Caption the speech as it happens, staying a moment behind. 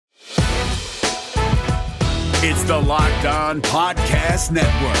It's the Locked On Podcast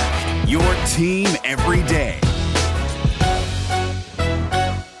Network, your team every day.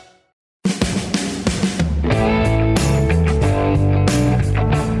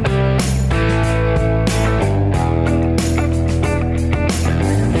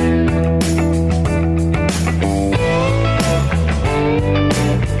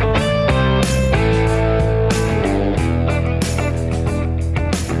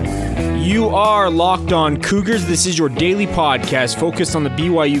 Locked On Cougars. This is your daily podcast focused on the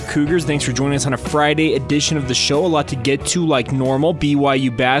BYU Cougars. Thanks for joining us on a Friday edition of the show. A lot to get to like normal.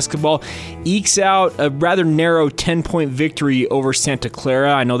 BYU basketball ekes out a rather narrow 10-point victory over Santa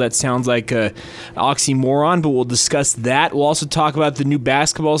Clara. I know that sounds like an oxymoron, but we'll discuss that. We'll also talk about the new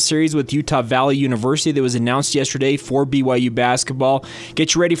basketball series with Utah Valley University that was announced yesterday for BYU basketball.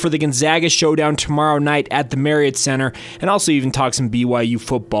 Get you ready for the Gonzaga showdown tomorrow night at the Marriott Center, and also even talk some BYU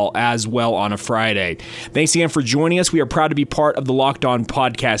football as well on a Friday. Thanks again for joining us. We are proud to be part of the Locked On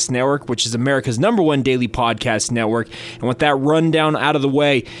Podcast Network, which is America's #1 daily podcast network. And with that rundown out of the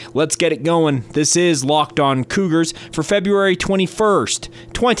way, let's get it going. This is Locked On Cougars for February 21st,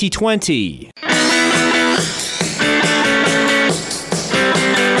 2020.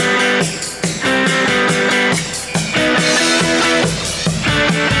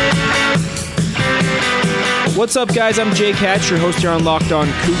 What's up, guys? I'm Jake Hatch, your host here on Locked On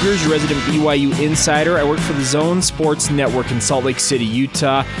Cougars, your resident BYU insider. I work for the Zone Sports Network in Salt Lake City,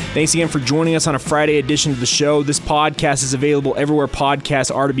 Utah. Thanks again for joining us on a Friday edition of the show. This podcast is available everywhere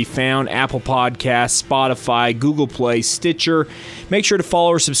podcasts are to be found: Apple Podcasts, Spotify, Google Play, Stitcher. Make sure to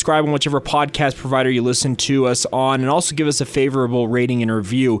follow or subscribe on whichever podcast provider you listen to us on, and also give us a favorable rating and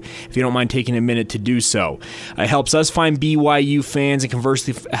review if you don't mind taking a minute to do so. It helps us find BYU fans, and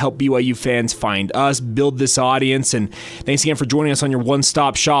conversely help BYU fans find us, build this audience. And thanks again for joining us on your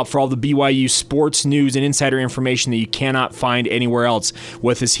one-stop shop for all the BYU sports news and insider information that you cannot find anywhere else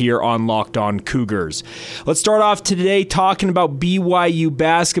with us here on Locked On Cougars. Let's start off today talking about BYU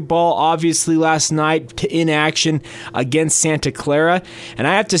basketball. Obviously last night in action against Santa Clara, and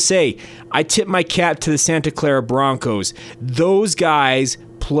I have to say, I tip my cap to the Santa Clara Broncos. Those guys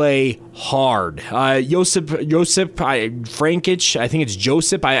play hard. Josip Vrankic, I think it's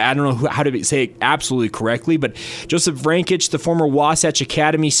Josip. I don't know how to say it absolutely correctly, but Josip Vrankic, the former Wasatch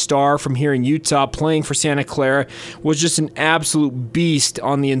Academy star from here in Utah, playing for Santa Clara, was just an absolute beast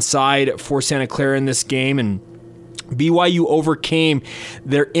on the inside for Santa Clara in this game, and BYU overcame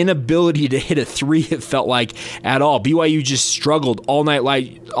their inability to hit a three, it felt like, at all. BYU just struggled all night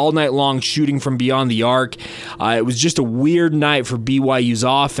long shooting from beyond the arc. It was just a weird night for BYU's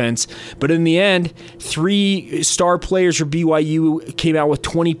offense. But in the end, 3 star players for BYU came out with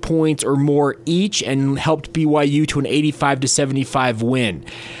 20 points or more each and helped BYU to an 85-75 win.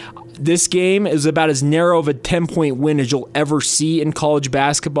 This game is about as narrow of a 10-point win as you'll ever see in college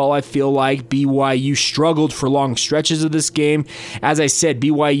basketball, I feel like. BYU struggled for long stretches of this game. As I said,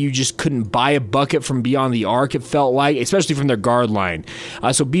 BYU just couldn't buy a bucket from beyond the arc, it felt like, especially from their guard line.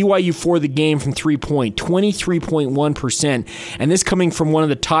 So BYU for the game from three-point, 23.1%, and this coming from one of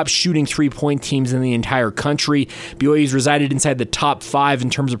the top shooting three-point teams in the entire country. BYU's resided inside the top 5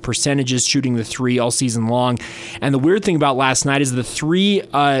 in terms of percentages shooting the three all season long. And the weird thing about last night is the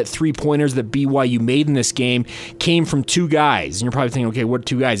three-pointers that BYU made in this game came from 2 guys. And you're probably thinking, okay, what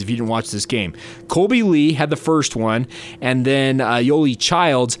 2 guys if you didn't watch this game? Colby Lee had the first one, and then Yoli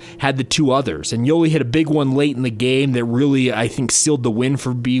Childs had the 2 others. And Yoli hit a big one late in the game that really, I think, sealed the win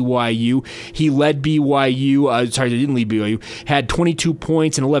for BYU. He led BYU, they didn't lead BYU, had 22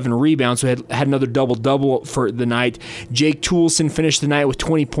 points and 11 rebounds, so had another double-double for the night. Jake Toulson finished the night with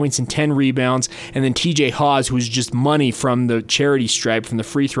 20 points and 10 rebounds, and then TJ Haws, who was just money from the charity stripe from the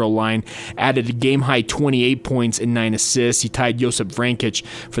free throw line, added a game-high 28 points and 9 assists. He tied Josip Vrankic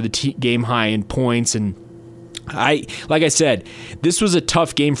for the game-high in points, and like I said, this was a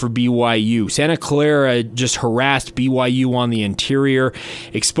tough game for BYU. Santa Clara just harassed BYU on the interior,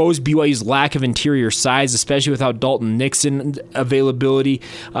 exposed BYU's lack of interior size, especially without Dalton Nixon availability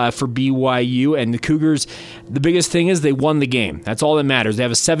for BYU. And the Cougars, the biggest thing is they won the game. That's all that matters. They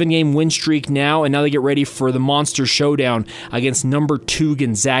have a 7-game win streak now, and now they get ready for the monster showdown against number 2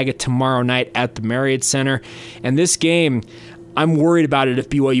 Gonzaga tomorrow night at the Marriott Center. And this game, I'm worried about it if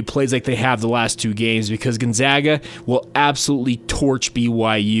BYU plays like they have the last two games, because Gonzaga will absolutely torch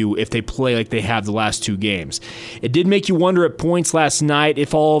BYU if they play like they have the last two games. It did make you wonder at points last night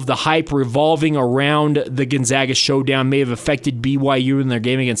if all of the hype revolving around the Gonzaga showdown may have affected BYU in their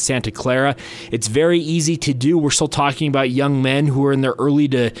game against Santa Clara. It's very easy to do. We're still talking about young men who are in their early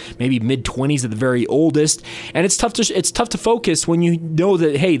to maybe mid-20s at the very oldest, and it's tough to focus when you know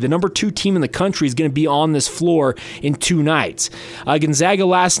that, hey, the number 2 team in the country is going to be on this floor in 2 nights. Gonzaga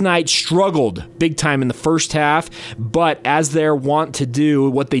last night struggled big time in the first half, but as they're wont to do,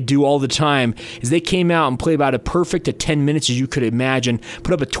 what they do all the time is they came out and played about a perfect 10 minutes as you could imagine,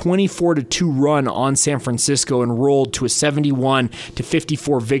 put up a 24-2 run on San Francisco and rolled to a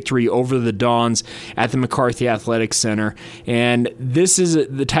 71-54 victory over the Dons at the McCarthy Athletic Center. And this is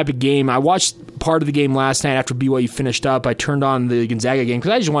the type of game, I watched part of the game last night after BYU finished up. I turned on the Gonzaga game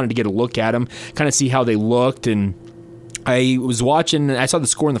because I just wanted to get a look at them, kind of see how they looked, and I was watching, I saw the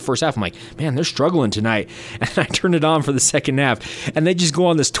score in the first half. I'm like, man, they're struggling tonight. And I turned it on for the second half, and they just go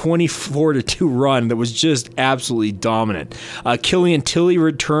on this 24-2 run that was just absolutely dominant. Killian Tilly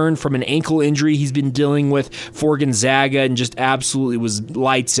returned from an ankle injury he's been dealing with for Gonzaga and just absolutely was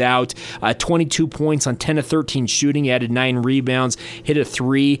lights out. 22 points on 10 of 13 shooting. He added 9 rebounds, hit a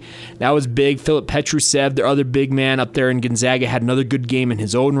 3. That was big. Filip Petrusev, their other big man up there in Gonzaga, had another good game in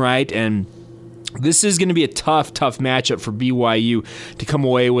his own right, and this is going to be a tough matchup for BYU to come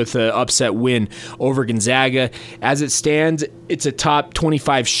away with an upset win over Gonzaga. As it stands, it's a top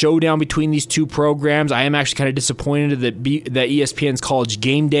 25 showdown between these two programs. I am actually kind of disappointed that ESPN's College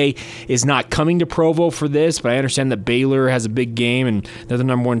Game Day is not coming to Provo for this, but I understand that Baylor has a big game, and they're the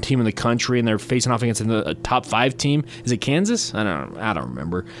number 1 team in the country, and they're facing off against a top 5 team. Is it Kansas? I don't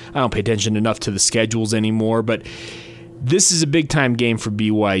remember. I don't pay attention enough to the schedules anymore, but this is a big-time game for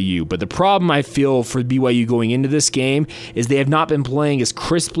BYU, but the problem I feel for BYU going into this game is they have not been playing as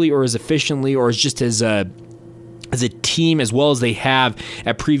crisply or as efficiently or as a team as well as they have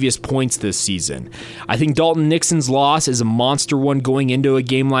at previous points this season. I think Dalton Nixon's loss is a monster one going into a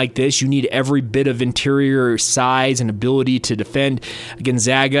game like this. You need every bit of interior size and ability to defend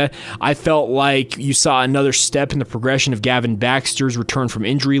Gonzaga. I felt like you saw another step in the progression of Gavin Baxter's return from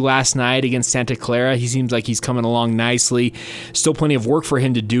injury last night against Santa Clara. He seems like he's coming along nicely. Still plenty of work for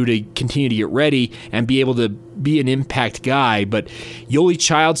him to do to continue to get ready and be able to be an impact guy, but Yoli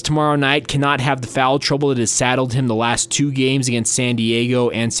Childs tomorrow night cannot have the foul trouble that has saddled him the last 2 games against San Diego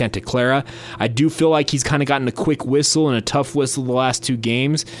and Santa Clara. I do feel like he's kind of gotten a quick whistle and a tough whistle the last 2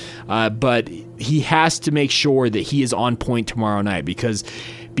 games, but he has to make sure that he is on point tomorrow night, because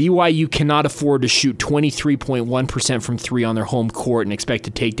BYU cannot afford to shoot 23.1% from 3 on their home court and expect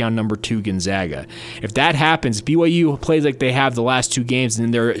to take down number 2 Gonzaga. If that happens, BYU plays like they have the last 2 games,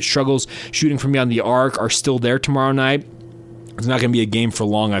 and their struggles shooting from beyond the arc are still there tomorrow night. It's not going to be a game for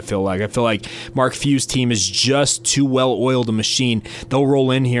long, I feel like. I feel like Mark Few's team is just too well-oiled a machine. They'll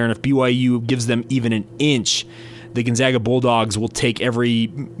roll in here, and if BYU gives them even an inch, the Gonzaga Bulldogs will take every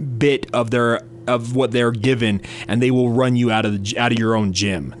bit of what they're given, and they will run you out of your own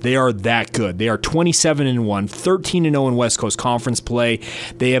gym. They are that good. They are 27-1, 13-0 in West Coast Conference play.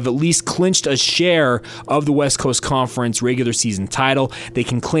 They have at least clinched a share of the West Coast Conference regular season title. They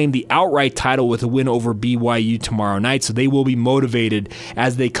can claim the outright title with a win over BYU tomorrow night, so they will be motivated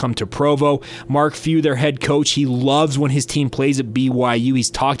as they come to Provo. Mark Few, their head coach, he loves when his team plays at BYU.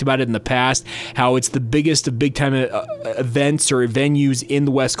 He's talked about it in the past, how it's the biggest of big-time events or venues in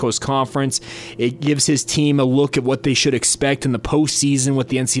the West Coast Conference. It gives his team a look at what they should expect in the postseason with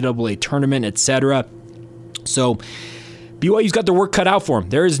the NCAA tournament, etc. So BYU's got their work cut out for them.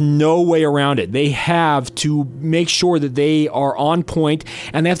 There is no way around it. They have to make sure that they are on point,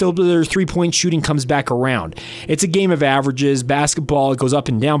 and they have to hope that their three-point shooting comes back around. It's a game of averages. Basketball, it goes up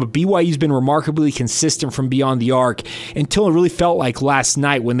and down, but BYU's been remarkably consistent from beyond the arc until it really felt like last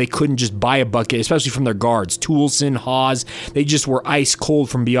night when they couldn't just buy a bucket, especially from their guards. Toulson, Haas, they just were ice cold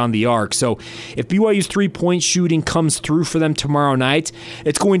from beyond the arc. So if BYU's three-point shooting comes through for them tomorrow night,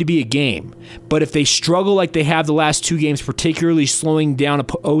 it's going to be a game. But if they struggle like they have the last 2 games, particularly slowing down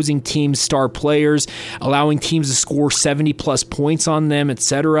opposing teams' star players, allowing teams to score 70-plus points on them,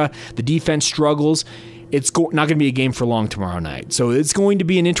 etc., the defense struggles, it's not going to be a game for long tomorrow night. So it's going to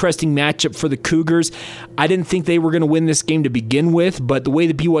be an interesting matchup for the Cougars. I didn't think they were going to win this game to begin with, but the way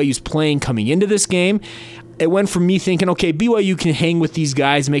the BYU's playing coming into this game, it went from me thinking, okay, BYU can hang with these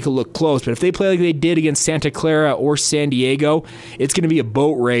guys and make it look close, but if they play like they did against Santa Clara or San Diego, it's going to be a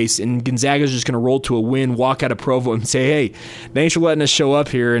boat race, and Gonzaga's just going to roll to a win, walk out of Provo, and say, hey, thanks for letting us show up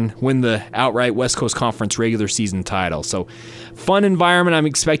here and win the outright West Coast Conference regular season title. So, fun environment I'm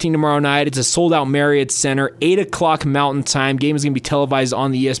expecting tomorrow night. It's a sold-out Marriott Center, 8 o'clock Mountain Time. Game is going to be televised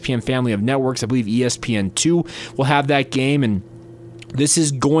on the ESPN family of networks. I believe ESPN2 will have that game, and this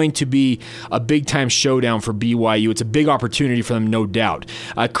is going to be a big-time showdown for BYU. It's a big opportunity for them, no doubt.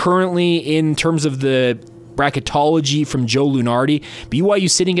 Currently, in terms of the bracketology from Joe Lunardi, BYU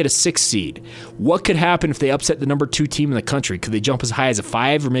sitting at a 6 seed. What could happen if they upset the number 2 team in the country? Could they jump as high as a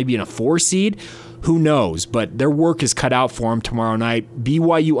 5 or maybe in a 4 seed? Who knows? But their work is cut out for them tomorrow night.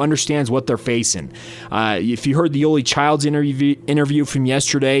 BYU understands what they're facing. If you heard the Yoli Childs interview from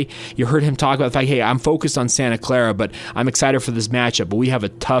yesterday, you heard him talk about the fact, hey, I'm focused on Santa Clara, but I'm excited for this matchup, but we have a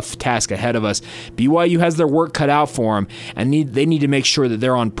tough task ahead of us. BYU has their work cut out for them, and they need to make sure that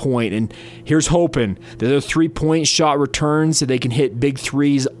they're on point. And here's hoping that their 3-point shot returns so they can hit big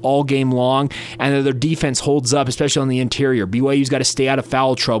threes all game long, and that their defense holds up, especially on the interior. BYU's got to stay out of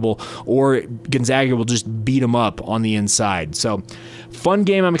foul trouble, or Gonzaga will just beat them up on the inside. So, fun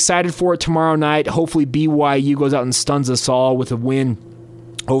game. I'm excited for it tomorrow night. Hopefully BYU goes out and stuns us all with a win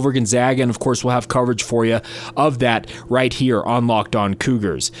over Gonzaga, and of course we'll have coverage for you of that right here on Locked On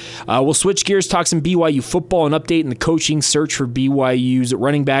Cougars. We'll switch gears, talk some BYU football, and update in the coaching search for BYU's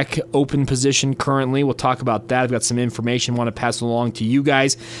running back open position currently. We'll talk about that. I've got some information I want to pass along to you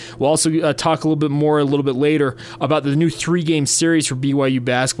guys. We'll also talk a little bit later about the new 3-game series for BYU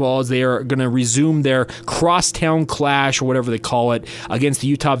basketball, as they are going to resume their crosstown clash, or whatever they call it, against the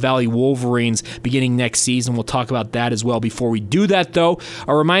Utah Valley Wolverines beginning next season. We'll talk about that as well. Before we do that, though,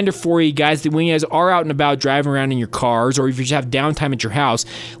 a reminder for you guys that when you guys are out and about driving around in your cars, or if you just have downtime at your house,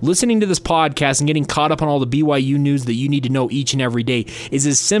 listening to this podcast and getting caught up on all the BYU news that you need to know each and every day is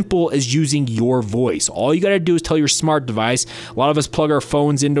as simple as using your voice. All you got to do is tell your smart device. A lot of us plug our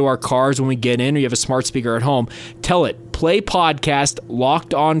phones into our cars when we get in, or you have a smart speaker at home. Tell it, play podcast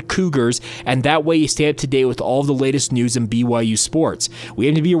Locked On Cougars, and that way you stay up to date with all the latest news in BYU sports. We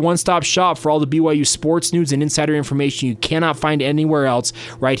aim to be your one-stop shop for all the BYU sports news and insider information you cannot find anywhere else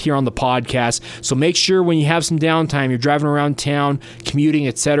right here on the podcast. So make sure when you have some downtime, you're driving around town, commuting,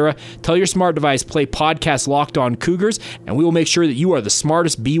 etc., tell your smart device, play podcast Locked On Cougars, and we will make sure that you are the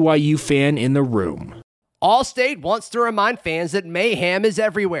smartest BYU fan in the room. Allstate wants to remind fans that mayhem is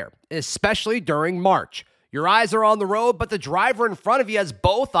everywhere, especially during March. Your eyes are on the road, but the driver in front of you has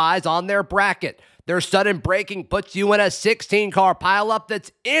both eyes on their bracket. Their sudden braking puts you in a 16-car pileup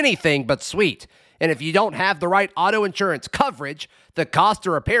that's anything but sweet. And if you don't have the right auto insurance coverage, the cost to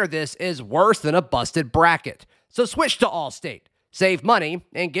repair this is worse than a busted bracket. So switch to Allstate, save money,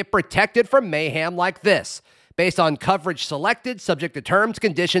 and get protected from mayhem like this. Based on coverage selected, subject to terms,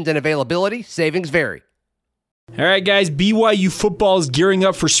 conditions, and availability, savings vary. All right, guys, BYU football is gearing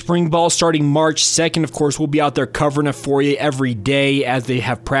up for spring ball starting March 2nd. Of course, we'll be out there covering it for you every day as they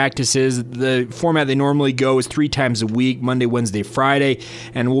have practices. The format they normally go is 3 times a week, Monday, Wednesday, Friday,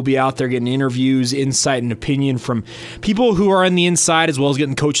 and we'll be out there getting interviews, insight, and opinion from people who are on the inside, as well as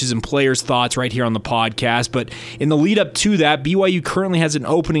getting coaches and players' thoughts right here on the podcast. But in the lead up to that, BYU currently has an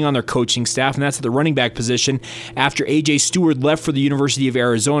opening on their coaching staff, and that's at the running back position after A.J. Stewart left for the University of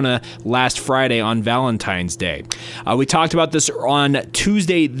Arizona last Friday on Valentine's Day. We talked about this on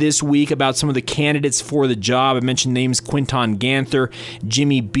Tuesday this week about some of the candidates for the job. I mentioned names Quinton Ganther,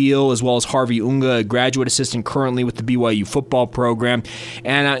 Jimmy Beal, as well as Harvey Unga, a graduate assistant currently with the BYU football program.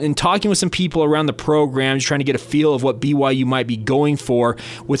 And in talking with some people around the program, just trying to get a feel of what BYU might be going for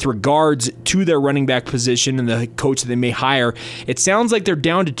with regards to their running back position and the coach that they may hire, it sounds like they're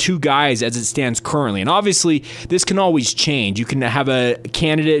down to 2 guys as it stands currently. And obviously, this can always change. You can have a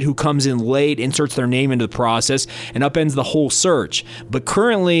candidate who comes in late, inserts their name into the process, and upends the whole search. But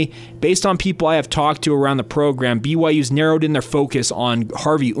currently, based on people I have talked to around the program, BYU's narrowed in their focus on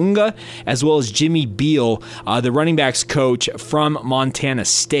Harvey Unga as well as Jimmy Beal, the running backs coach from Montana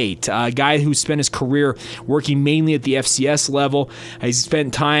State, a guy who spent his career working mainly at the FCS level. He's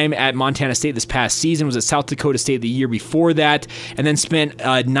spent time at Montana State this past season, was at South Dakota State the year before that, and then spent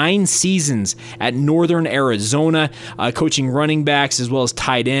 9 seasons at Northern Arizona, coaching running backs as well as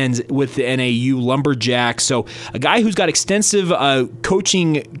tight ends with the NAU Lumberjacks. So a guy who's got extensive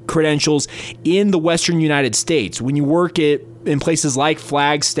coaching credentials in the Western United States. When you work in places like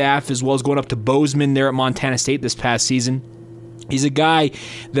Flagstaff, as well as going up to Bozeman there at Montana State this past season, He's a guy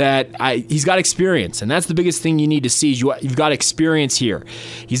that he's got experience, and that's the biggest thing you need to see. Is you've got experience here.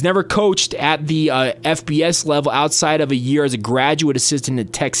 He's never coached at the FBS level outside of a year as a graduate assistant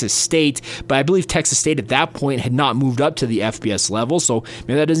at Texas State, but I believe Texas State at that point had not moved up to the FBS level, so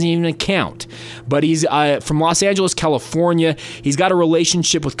maybe that doesn't even count. But he's from Los Angeles, California. He's got a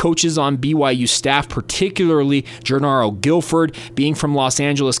relationship with coaches on BYU staff, particularly Gennaro Guilford, being from Los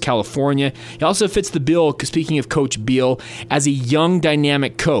Angeles, California. He also fits the bill, speaking of Coach Beal, as a young,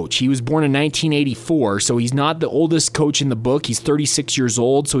 dynamic coach. He was born in 1984, so he's not the oldest coach in the book. He's 36 years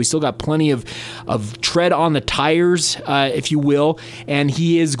old, so he's still got plenty of tread on the tires, if you will, and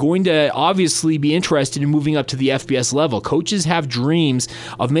he is going to obviously be interested in moving up to the FBS level. Coaches have dreams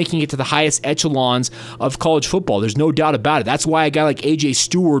of making it to the highest echelons of college football. There's no doubt about it. That's why a guy like A.J.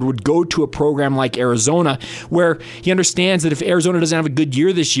 Stewart would go to a program like Arizona, where he understands that if Arizona doesn't have a good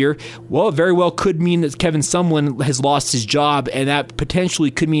year this year, well, it very well could mean that Kevin Sumlin has lost his job, and that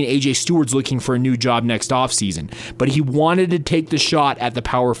potentially could mean A.J. Stewart's looking for a new job next offseason. But he wanted to take the shot at the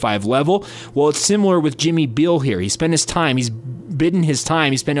Power 5 level. Well, it's similar with Jimmy Beal here. He spent his time, he's bidden his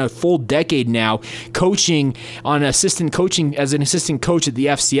time. He spent a full decade now coaching on assistant coaching as an assistant coach at the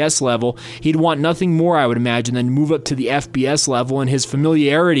FCS level. He'd want nothing more, I would imagine, than move up to the FBS level, and his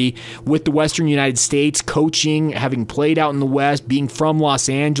familiarity with the Western United States, coaching, having played out in the West, being from Los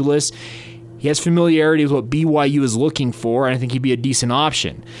Angeles, he has familiarity with what BYU is looking for, and I think he'd be a decent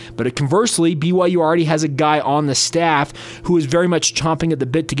option. But conversely, BYU already has a guy on the staff who is very much chomping at the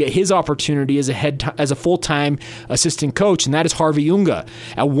bit to get his opportunity as a full-time assistant coach, and that is Harvey Unga.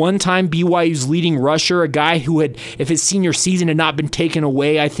 At one time, BYU's leading rusher, a guy who had, if his senior season had not been taken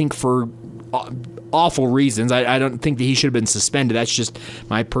away, I think for awful reasons. I don't think that he should have been suspended. That's just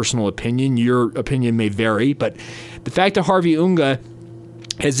my personal opinion. Your opinion may vary, but the fact that Harvey Unga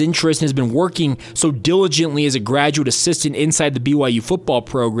has interest and has been working so diligently as a graduate assistant inside the BYU football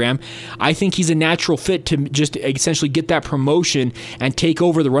program, I think he's a natural fit to just essentially get that promotion and take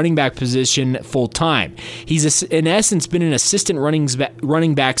over the running back position full time. He's in essence been an assistant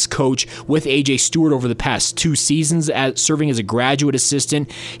running backs coach with A.J. Stewart over the past 2 seasons, serving as a graduate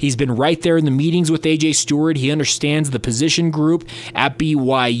assistant. He's been right there in the meetings with A.J. Stewart. He understands the position group at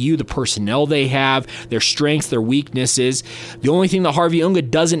BYU, the personnel they have, their strengths, their weaknesses. The only thing that Harvey Unga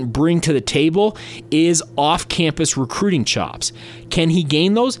doesn't bring to the table is off-campus recruiting chops. Can he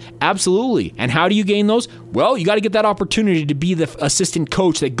gain those? Absolutely. And how do you gain those? Well, you got to get that opportunity to be the assistant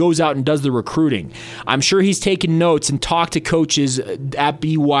coach that goes out and does the recruiting. I'm sure he's taken notes and talked to coaches at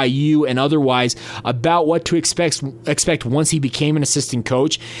BYU and otherwise about what to expect once he became an assistant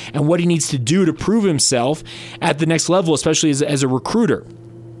coach and what he needs to do to prove himself at the next level, especially as a recruiter.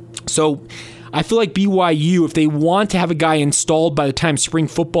 So I feel like BYU, if they want to have a guy installed by the time spring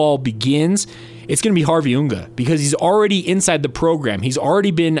football begins, it's going to be Harvey Unga because he's already inside the program. He's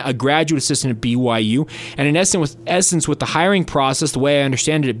already been a graduate assistant at BYU. And in essence, with the hiring process, the way I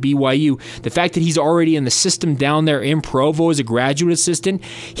understand it at BYU, the fact that he's already in the system down there in Provo as a graduate assistant,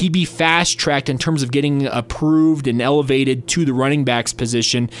 he'd be fast-tracked in terms of getting approved and elevated to the running backs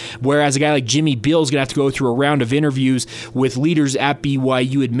position, whereas a guy like Jimmy Beal is going to have to go through a round of interviews with leaders at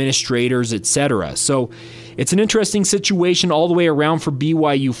BYU, administrators, etc. So it's an interesting situation all the way around for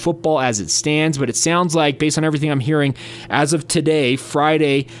BYU football as it stands, but it sounds like, based on everything I'm hearing, as of today,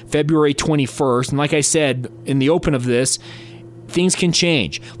 Friday, February 21st, and like I said in the open of this, things can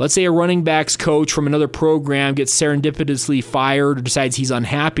change. Let's say a running backs coach from another program gets serendipitously fired or decides he's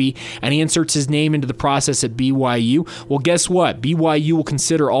unhappy and he inserts his name into the process at BYU. Well, guess what? BYU will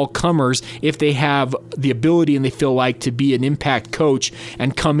consider all comers if they have the ability and they feel like to be an impact coach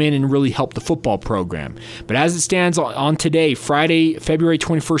and come in and really help the football program. But as it stands on today, Friday, February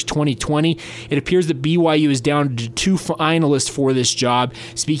 21st, 2020, it appears that BYU is down to 2 finalists for this job,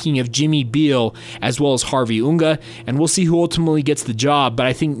 speaking of Jimmy Beal as well as Harvey Unga, and we'll see who ultimately gets the job, but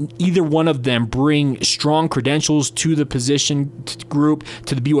I think either one of them bring strong credentials to the position group,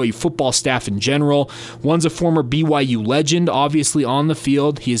 to the BYU football staff in general. One's a former BYU legend, obviously on the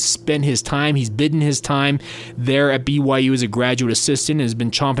field. He has spent his time, he's bidden his time there at BYU as a graduate assistant and has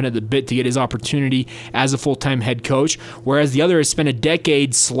been chomping at the bit to get his opportunity as a full-time head coach, whereas the other has spent a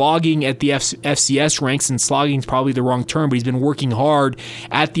decade slogging at the FCS ranks, and slogging is probably the wrong term, but he's been working hard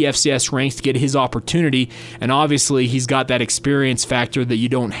at the FCS ranks to get his opportunity, and obviously he's got that experience factor that you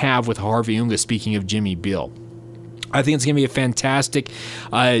don't have with Harvey Unga, speaking of Jimmy Beal. I think it's going to be a fantastic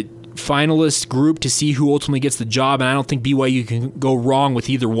finalist group to see who ultimately gets the job, and I don't think BYU can go wrong with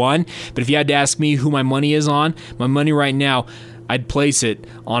either one. But if you had to ask me who my money is on, my money right now, I'd place it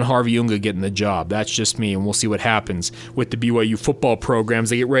on Harvey Unga getting the job. That's just me, and we'll see what happens with the BYU football programs.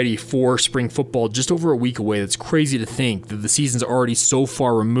 They get ready for spring football just over a week away. That's crazy to think that the season's already so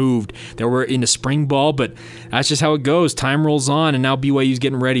far removed that we're into spring ball, but that's just how it goes. Time rolls on, and now BYU's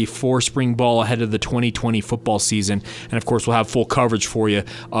getting ready for spring ball ahead of the 2020 football season. And of course, we'll have full coverage for you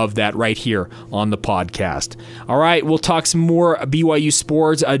of that right here on the podcast. All right, we'll talk some more BYU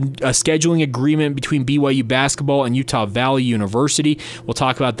sports, a scheduling agreement between BYU basketball and Utah Valley University. We'll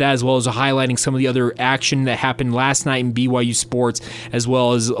talk about that, as well as highlighting some of the other action that happened last night in BYU sports, as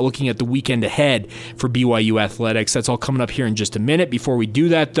well as looking at the weekend ahead for BYU athletics. That's all coming up here in just a minute. Before we do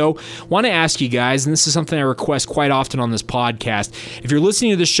that, though, I want to ask you guys, and this is something I request quite often on this podcast, if you're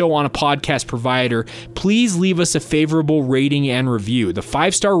listening to this show on a podcast provider, please leave us a favorable rating and review. The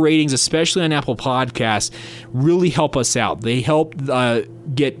 5-star ratings, especially on Apple Podcasts, really help us out. They help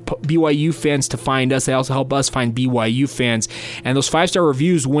get BYU fans to find us. They also help us find BYU fans. And those 5-star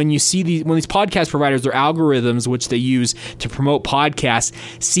reviews, when these podcast providers, their algorithms, which they use to promote podcasts,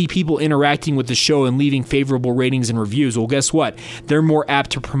 see people interacting with the show and leaving favorable ratings and reviews, well, guess what? They're more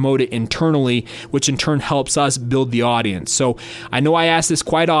apt to promote it internally, which in turn helps us build the audience. So I know I ask this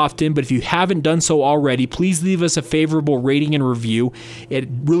quite often, but if you haven't done so already, please leave us a favorable rating and review. It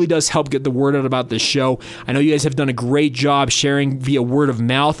really does help get the word out about this show. I know you guys have done a great job sharing via word of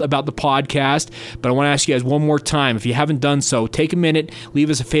mouth about the podcast, but I want to ask you guys one more time, if you haven't done so, take a minute, leave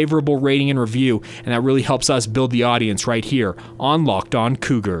us a favorable rating and review, and that really helps us build the audience right here on Locked On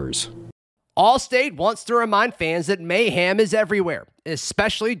Cougars. Allstate wants to remind fans that mayhem is everywhere,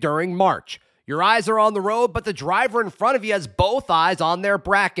 especially during March. Your eyes are on the road, but the driver in front of you has both eyes on their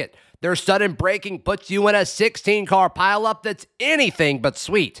bracket. Their sudden braking puts you in a 16-car pileup that's anything but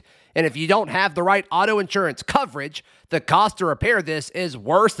sweet. And if you don't have the right auto insurance coverage, the cost to repair this is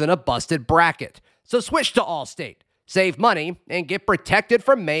worse than a busted bracket. So switch to Allstate, save money, and get protected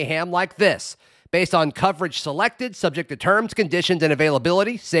from mayhem like this. Based on coverage selected, subject to terms, conditions, and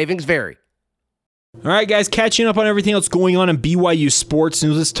availability, savings vary. All right, guys, catching up on everything else going on in BYU sports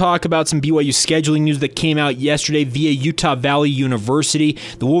news. Let's talk about some BYU scheduling news that came out yesterday via Utah Valley University.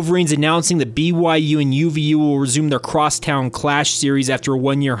 The Wolverines announcing that BYU and UVU will resume their crosstown clash series after a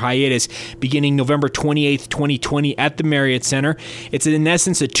one-year hiatus beginning November 28th, 2020 at the Marriott Center. It's in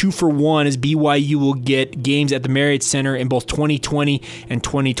essence a 2-for-1 as BYU will get games at the Marriott Center in both 2020 and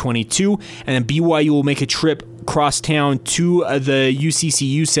 2022, and then BYU will make a trip crosstown to the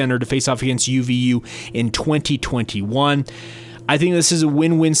UCCU Center to face off against UVU in 2021. I think this is a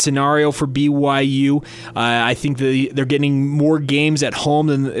win-win scenario for BYU. I think they're getting more games at home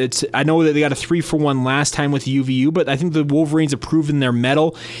than it's. I know that they got a 3-for-1 last time with UVU, but I think the Wolverines have proven their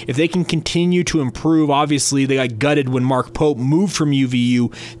mettle. If they can continue to improve, obviously they got gutted when Mark Pope moved from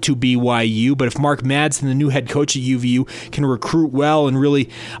UVU to BYU, but if Mark Madsen, the new head coach at UVU, can recruit well and really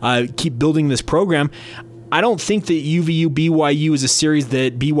keep building this program, I don't think that UVU BYU is a series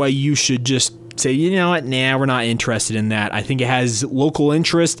that BYU should just say, you know what, nah, we're not interested in that. I think it has local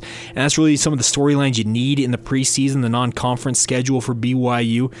interest, and that's really some of the storylines you need in the preseason, the non-conference schedule for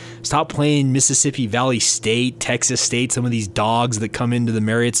BYU. Stop playing Mississippi Valley State, Texas State, some of these dogs that come into the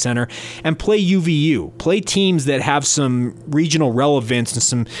Marriott Center, and play UVU. Play teams that have some regional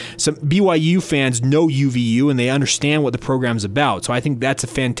relevance, and some BYU fans know UVU, and they understand what the program's about. So I think that's a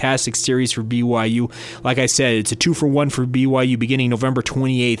fantastic series for BYU. Like I said, it's a 2-for-1 for BYU beginning November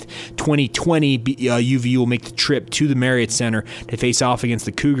 28th, 2020. UVU will make the trip to the Marriott Center to face off against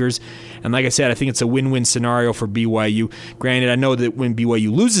the Cougars. And like I said, I think it's a win-win scenario for BYU. Granted, I know that when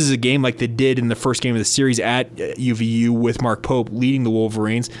BYU loses a game like they did in the first game of the series at UVU with Mark Pope leading the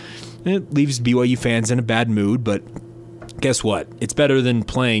Wolverines, it leaves BYU fans in a bad mood, but guess what? It's better than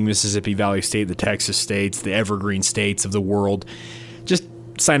playing Mississippi Valley State, the Texas States, the Evergreen States of the world. Just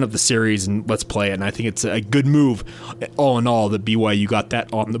sign up the series and let's play it. And I think it's a good move, all in all, that BYU got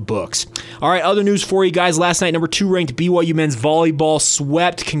that on the books. All right, other news for you guys. Last night, number 2 ranked BYU men's volleyball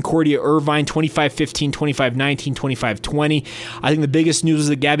swept Concordia Irvine 25-15, 25-19, 25-20. I think the biggest news is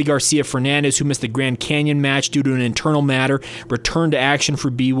that Gabby Garcia Fernandez, who missed the Grand Canyon match due to an internal matter, returned to action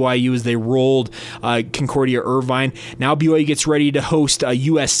for BYU as they rolled Concordia Irvine. Now BYU gets ready to host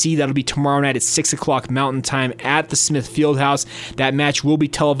USC. That'll be tomorrow night at 6 o'clock Mountain Time at the Smith Fieldhouse. That match will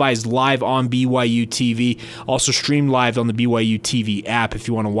be televised live on BYU TV, also streamed live on the BYU TV app if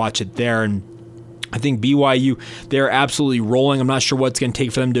you want to watch it there. And I think BYU, they're absolutely rolling. I'm not sure what it's going to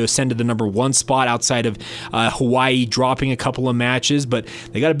take for them to ascend to the number 1 spot outside of Hawaii dropping a couple of matches, but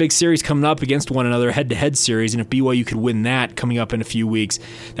they got a big series coming up against one another, head-to-head series, and if BYU could win that coming up in a few weeks,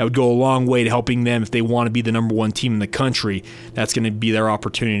 that would go a long way to helping them if they want to be the number 1 team in the country. That's going to be their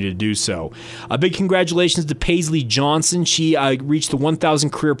opportunity to do so. A big congratulations to Paisley Johnson. She reached the 1,000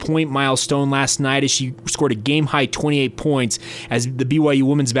 career point milestone last night as she scored a game-high 28 points as the BYU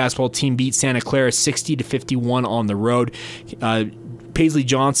women's basketball team beat Santa Clara 60-51 on the road. Paisley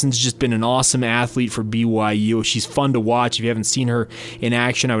Johnson's just been an awesome athlete for BYU. She's fun to watch. If you haven't seen her in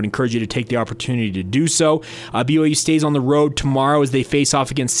action, I would encourage you to take the opportunity to do so. BYU stays on the road tomorrow as they face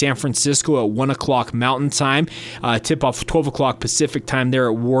off against San Francisco at 1 o'clock Mountain Time. Tip-off 12 o'clock Pacific Time there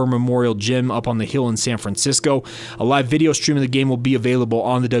at War Memorial Gym up on the hill in San Francisco. A live video stream of the game will be available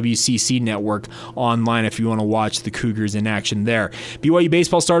on the WCC network online if you want to watch the Cougars in action there. BYU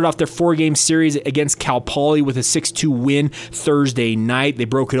baseball started off their 4-game series against Cal Poly with a 6-2 win Thursday night. They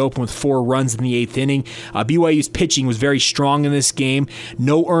broke it open with 4 runs in the 8th inning. BYU's pitching was very strong in this game.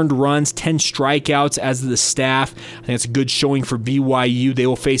 No earned runs, 10 strikeouts as the staff. I think that's a good showing for BYU. They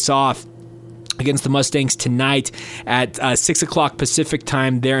will face off against the Mustangs tonight at 6 o'clock Pacific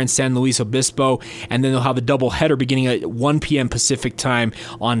Time there in San Luis Obispo, and then they'll have a doubleheader beginning at 1 p.m. Pacific Time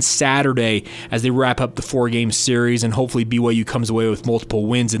on Saturday as they wrap up the 4-game series, and hopefully BYU comes away with multiple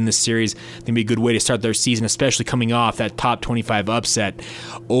wins in this series. It's going to be a good way to start their season, especially coming off that top 25 upset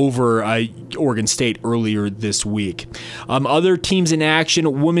over Oregon State earlier this week. Other teams in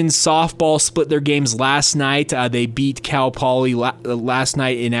action, women's softball split their games last night. They beat Cal Poly last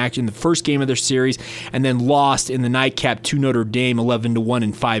night in action, the first game of their series, and then lost in the nightcap to Notre Dame 11-1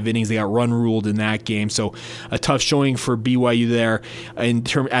 in 5 innings. They got run ruled in that game, so a tough showing for BYU there.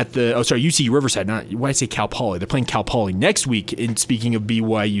 UC Riverside. Why did I say Cal Poly? They're playing Cal Poly next week. In speaking of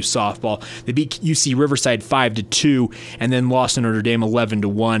BYU softball, they beat UC Riverside 5-2 and then lost to Notre Dame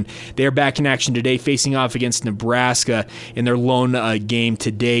 11-1. They are back in action today, facing off against Nebraska in their lone game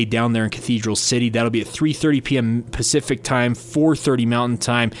today down there in Cathedral City. That'll be at 3:30 p.m. Pacific Time, 4:30 Mountain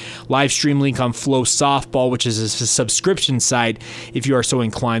Time. Live stream link on Flow Softball, which is a subscription site if you are so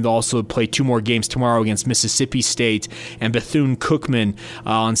inclined. They'll also play 2 more games tomorrow against Mississippi State and Bethune-Cookman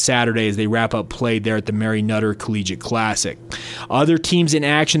on Saturday as they wrap up play there at the Mary Nutter Collegiate Classic. Other teams in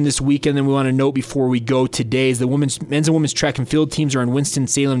action this weekend that we want to note before we go today is the men's and women's track and field teams are in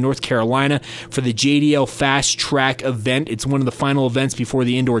Winston-Salem, North Carolina for the JDL Fast Track event. It's one of the final events before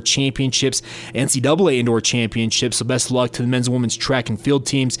the Indoor Championships, NCAA Indoor Championships, so best of luck to the men's and women's track and field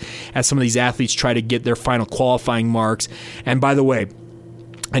teams as some of these athletes try to get their final qualifying marks. And by the way,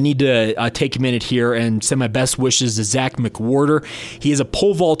 I need to take a minute here and send my best wishes to Zach McWhorter. He is a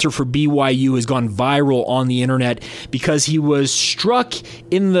pole vaulter for BYU, has gone viral on the internet because he was struck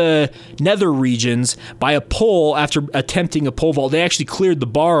in the nether regions by a pole after attempting a pole vault. They actually cleared the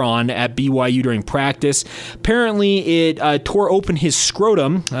bar on at BYU during practice. Apparently, it tore open his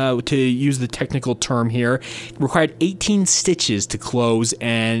scrotum, to use the technical term here. It required 18 stitches to close,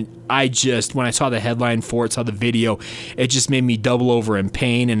 and when I saw the headline for it, saw the video, it just made me double over in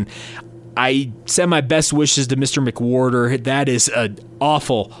pain. And I send my best wishes to Mr. McWhorter. That is an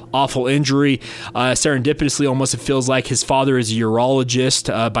awful, awful injury. Serendipitously, almost it feels like his father is a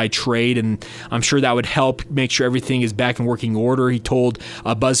urologist by trade, and I'm sure that would help make sure everything is back in working order. He told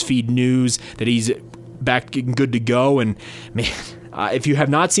BuzzFeed News that he's back and good to go, and man, if you have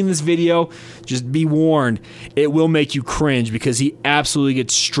not seen this video, just be warned, it will make you cringe because he absolutely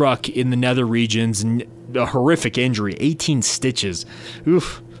gets struck in the nether regions and a horrific injury, 18 stitches.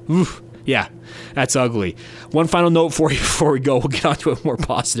 Oof. Yeah, that's ugly. One final note for you before we go, we'll get on to a more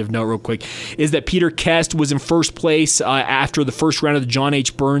positive note real quick, is that Peter Kest was in first place after the first round of the John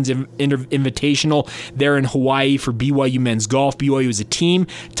H. Burns Invitational there in Hawaii for BYU men's golf. BYU as a team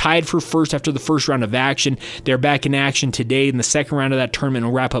tied for first after the first round of action. They're back in action today in the second round of that tournament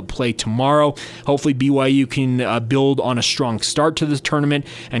and will wrap up play tomorrow. Hopefully BYU can build on a strong start to this tournament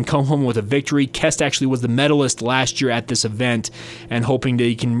and come home with a victory. Kest actually was the medalist last year at this event, and hoping that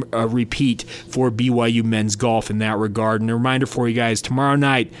he can repeat for BYU men's golf in that regard. And a reminder for you guys, tomorrow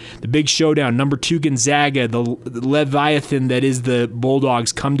night, the big showdown, number 2 Gonzaga, the Leviathan that is the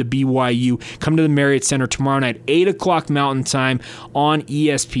Bulldogs, come to BYU, come to the Marriott Center tomorrow night, 8 o'clock Mountain Time on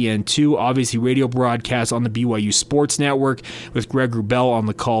ESPN2, obviously radio broadcast on the BYU Sports Network with Greg Wrubell on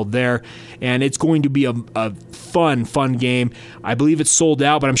the call there. And it's going to be a fun game. I believe it's sold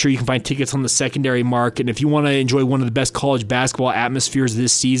out, but I'm sure you can find tickets on the secondary market. And if you want to enjoy one of the best college basketball atmospheres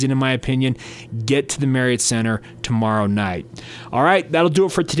this season, in my opinion, get to the Marriott Center tomorrow tomorrow night. All right, that'll do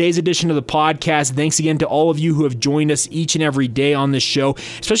it for today's edition of the podcast. Thanks again to all of you who have joined us each and every day on this show,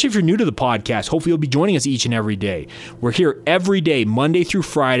 especially if you're new to the podcast. Hopefully you'll be joining us each and every day. We're here every day, Monday through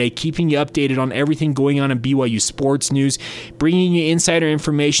Friday, keeping you updated on everything going on in BYU sports news, bringing you insider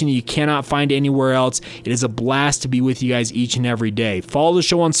information that you cannot find anywhere else. It is a blast to be with you guys each and every day. Follow the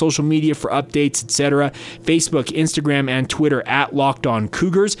show on social media for updates, etc. Facebook, Instagram, and Twitter at Locked On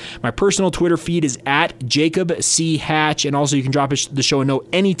Cougars. My personal Twitter feed is at Jacob C. Hatch, and also you can drop the show a note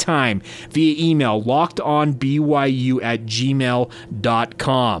anytime via email,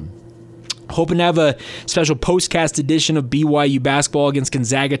 lockedonbyu@gmail.com. Hoping to have a special postcast edition of BYU basketball against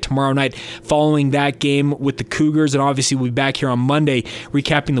Gonzaga tomorrow night following that game with the Cougars. And obviously we'll be back here on Monday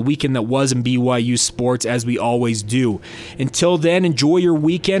recapping the weekend that was in BYU sports as we always do. Until then, enjoy your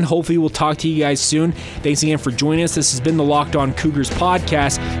weekend. Hopefully we'll talk to you guys soon. Thanks again for joining us. This has been the Locked On Cougars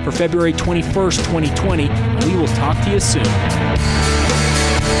podcast for February 21st, 2020. And we will talk to you soon.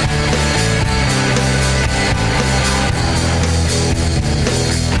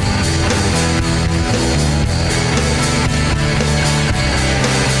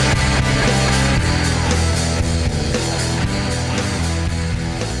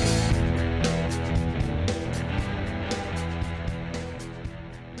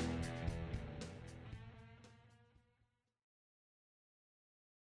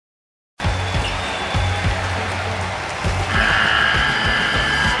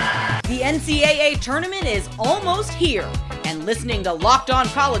 NCAA tournament is almost here, and listening to Locked On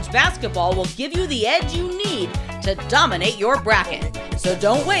College Basketball will give you the edge you need to dominate your bracket. So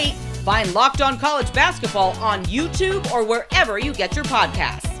don't wait. Find Locked On College Basketball on YouTube or wherever you get your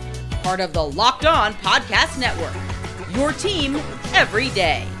podcasts. Part of the Locked On Podcast Network. Your team every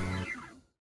day.